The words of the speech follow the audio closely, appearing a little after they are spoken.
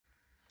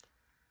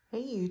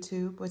Hey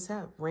YouTube, what's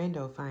up?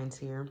 Rando Finds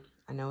here.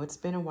 I know it's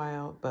been a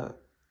while,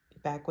 but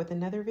back with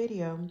another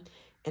video,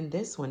 and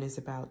this one is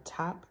about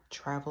top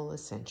travel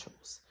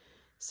essentials.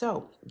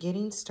 So,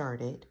 getting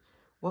started,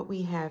 what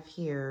we have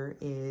here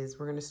is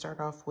we're going to start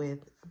off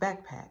with a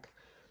backpack.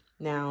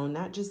 Now,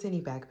 not just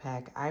any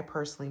backpack. I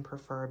personally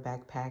prefer a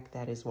backpack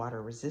that is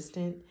water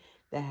resistant,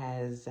 that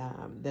has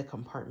the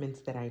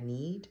compartments that I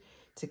need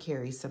to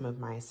carry some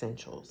of my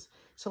essentials.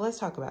 So let's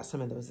talk about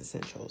some of those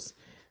essentials.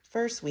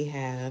 First, we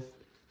have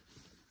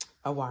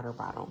a water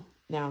bottle.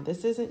 Now,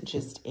 this isn't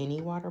just any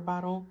water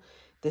bottle.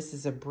 This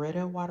is a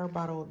Brita water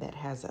bottle that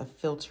has a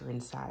filter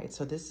inside.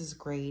 So this is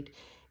great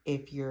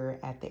if you're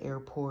at the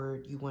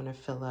airport, you want to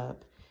fill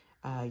up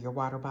your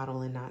water bottle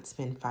and not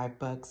spend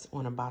 $5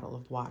 on a bottle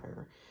of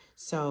water.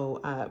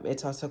 So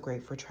it's also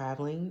great for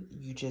traveling.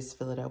 You just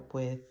fill it up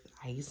with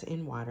ice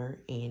and water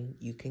and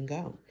you can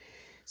go.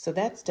 So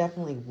that's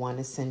definitely one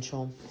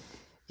essential.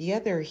 The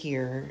other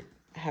here,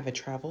 I have a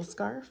travel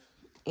scarf,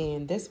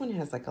 and this one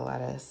has like a lot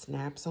of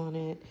snaps on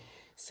it.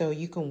 So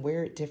you can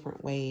wear it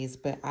different ways,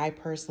 but I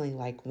personally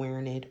like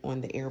wearing it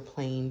on the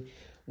airplane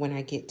when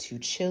I get too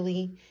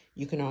chilly.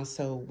 You can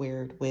also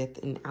wear it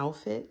with an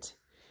outfit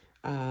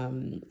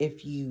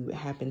if you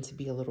happen to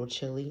be a little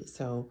chilly.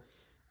 So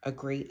a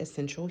great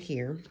essential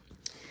here.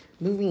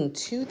 Moving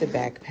to the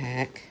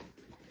backpack,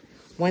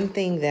 one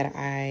thing that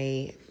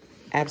I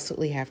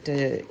absolutely have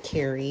to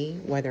carry,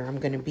 whether I'm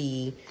going to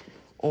be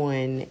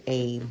on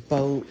a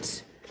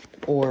boat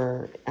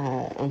or,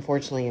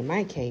 unfortunately in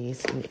my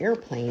case, an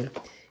airplane,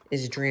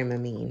 is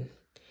Dramamine.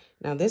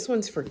 Now, this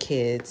one's for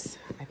kids.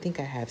 I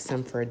think I have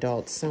some for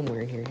adults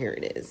somewhere in here. Here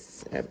it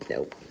is.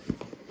 Nope.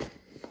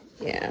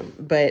 Yeah,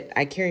 but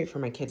I carry it for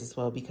my kids as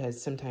well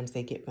because sometimes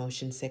they get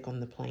motion sick on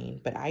the plane.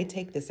 But I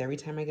take this every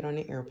time I get on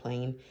an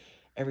airplane,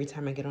 every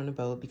time I get on a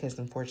boat, because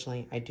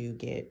unfortunately I do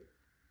get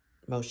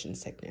motion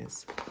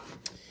sickness.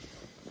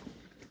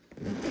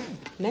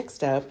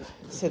 Next up,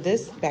 so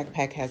this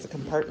backpack has a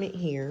compartment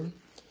here.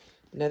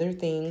 Another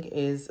thing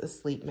is a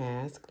sleep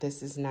mask.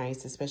 This is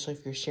nice, especially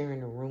if you're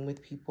sharing a room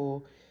with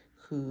people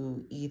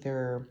who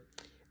either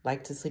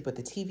like to sleep with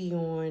the TV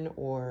on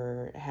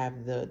or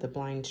have the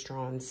blinds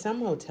drawn.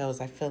 Some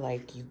hotels, I feel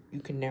like you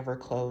can never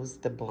close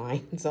the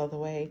blinds all the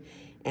way,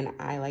 and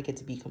I like it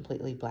to be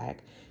completely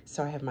black,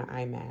 so I have my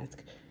eye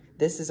mask.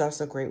 This is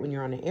also great when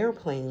you're on an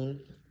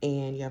airplane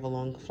and you have a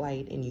long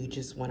flight and you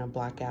just want to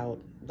block out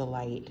the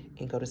light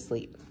and go to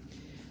sleep.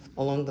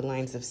 Along the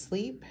lines of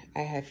sleep,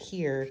 I have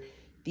here,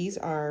 these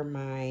are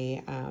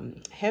my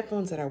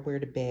headphones that I wear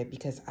to bed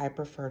because I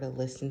prefer to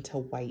listen to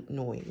white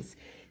noise.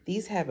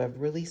 These have a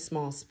really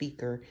small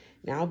speaker.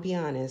 Now, I'll be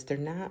honest, they're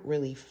not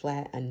really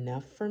flat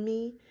enough for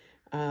me,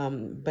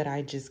 but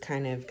I just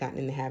kind of gotten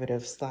in the habit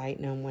of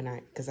sliding them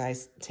because I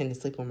tend to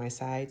sleep on my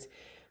sides.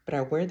 But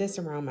I wear this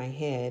around my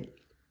head,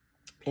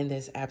 and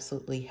this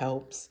absolutely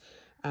helps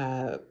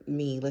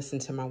me listen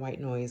to my white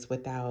noise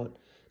without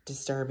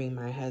disturbing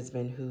my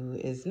husband, who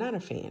is not a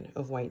fan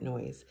of white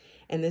noise.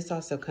 And this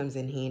also comes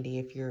in handy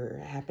if you're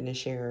happen to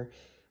share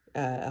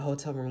a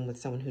hotel room with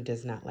someone who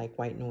does not like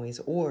white noise,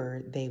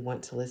 or they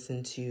want to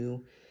listen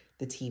to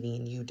the TV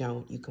and you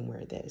don't. You can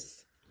wear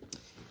this.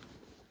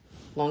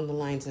 Along the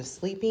lines of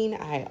sleeping,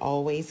 I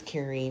always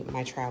carry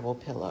my travel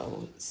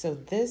pillow. So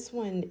this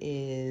one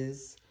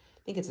is, I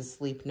think it's a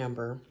Sleep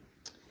Number.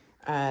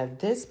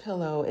 This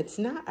pillow,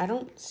 I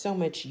don't so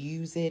much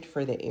use it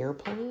for the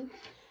airplane.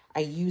 I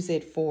use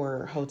it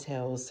for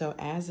hotels. So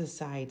as a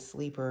side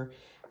sleeper,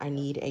 I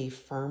need a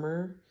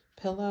firmer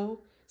pillow.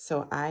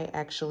 So I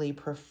actually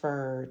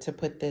prefer to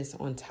put this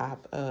on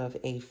top of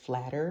a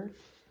flatter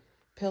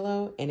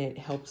pillow, and it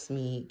helps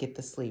me get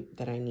the sleep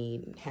that I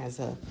need. It has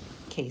a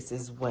case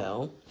as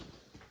well.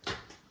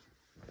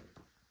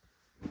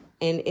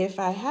 And if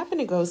I happen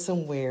to go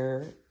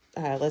somewhere,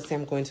 let's say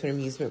I'm going to an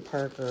amusement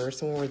park or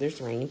somewhere where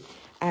there's rain,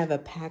 I have a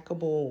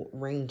packable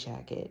rain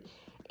jacket.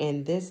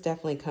 And this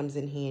definitely comes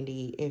in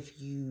handy if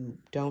you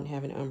don't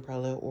have an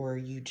umbrella or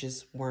you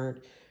just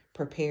weren't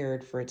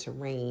prepared for it to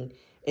rain.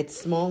 It's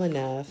small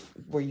enough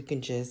where you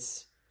can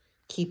just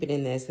keep it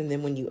in this. And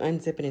then when you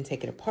unzip it and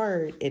take it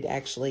apart,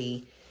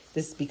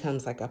 this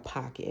becomes like a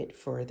pocket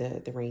for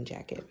the rain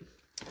jacket.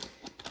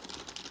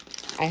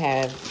 I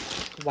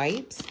have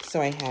wipes,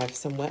 so I have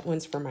some wet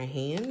ones for my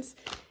hands,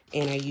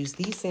 and I use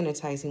these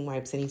sanitizing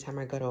wipes anytime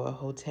I go to a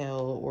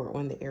hotel or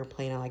on the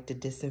airplane. I like to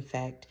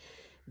disinfect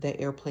the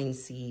airplane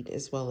seat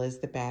as well as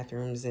the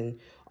bathrooms and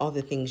all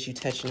the things you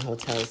touch in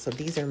hotels. So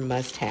these are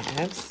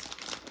must-haves.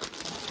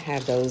 I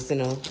have those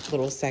in a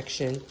little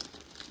section.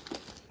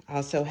 I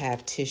also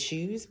have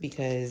tissues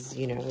because,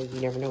 you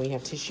never know when you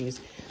have tissues.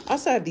 I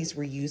also have these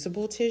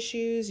reusable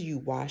tissues. You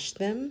wash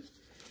them.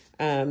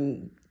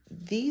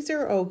 These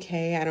are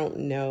okay. I don't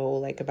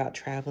know about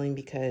traveling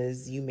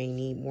because you may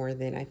need more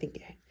than, I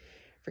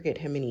forget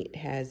how many it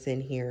has in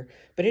here,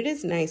 but it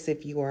is nice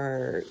if you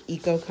are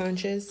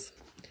eco-conscious.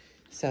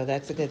 So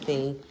that's a good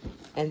thing.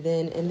 And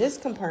then in this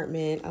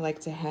compartment, I like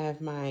to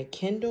have my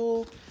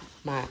Kindle,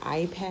 my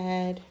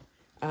iPad,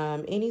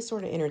 any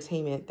sort of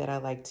entertainment that I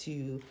like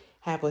to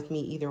have with me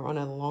either on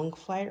a long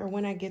flight or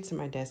when I get to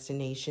my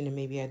destination and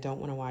maybe I don't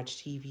want to watch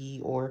TV,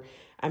 or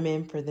I'm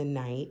in for the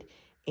night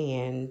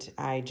and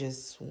I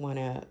just want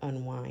to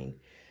unwind.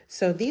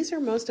 So these are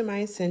most of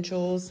my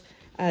essentials.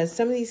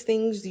 Some of these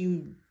things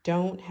you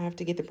don't have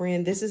to get the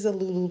brand. This is a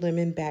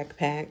Lululemon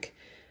backpack.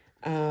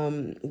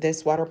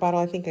 This water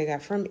bottle I think I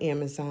got from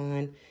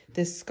Amazon.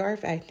 This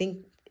scarf, I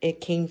think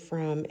it came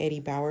from Eddie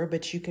Bauer,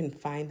 but you can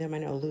find them. I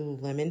know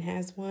Lululemon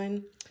has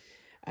one.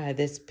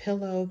 This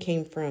pillow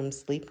came from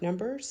Sleep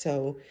Number,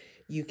 so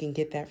you can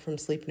get that from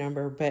Sleep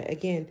Number. But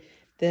again,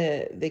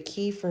 the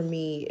key for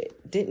me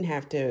didn't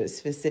have to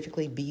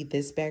specifically be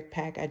this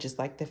backpack. I just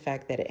liked the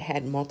fact that it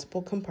had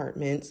multiple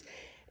compartments,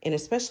 and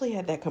especially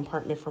had that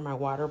compartment for my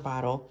water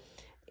bottle.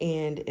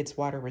 And it's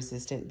water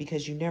resistant,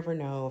 because you never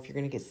know if you're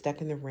going to get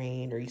stuck in the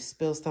rain or you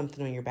spill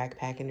something on your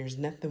backpack, and there's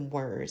nothing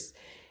worse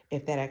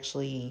if that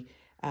actually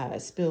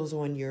spills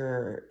on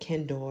your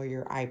Kindle or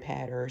your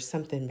iPad or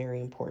something very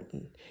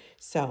important.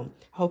 So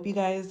hope you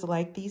guys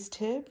like these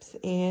tips,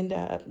 and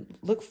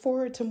look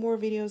forward to more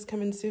videos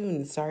coming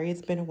soon. Sorry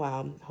it's been a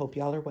while. Hope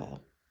y'all are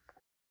well.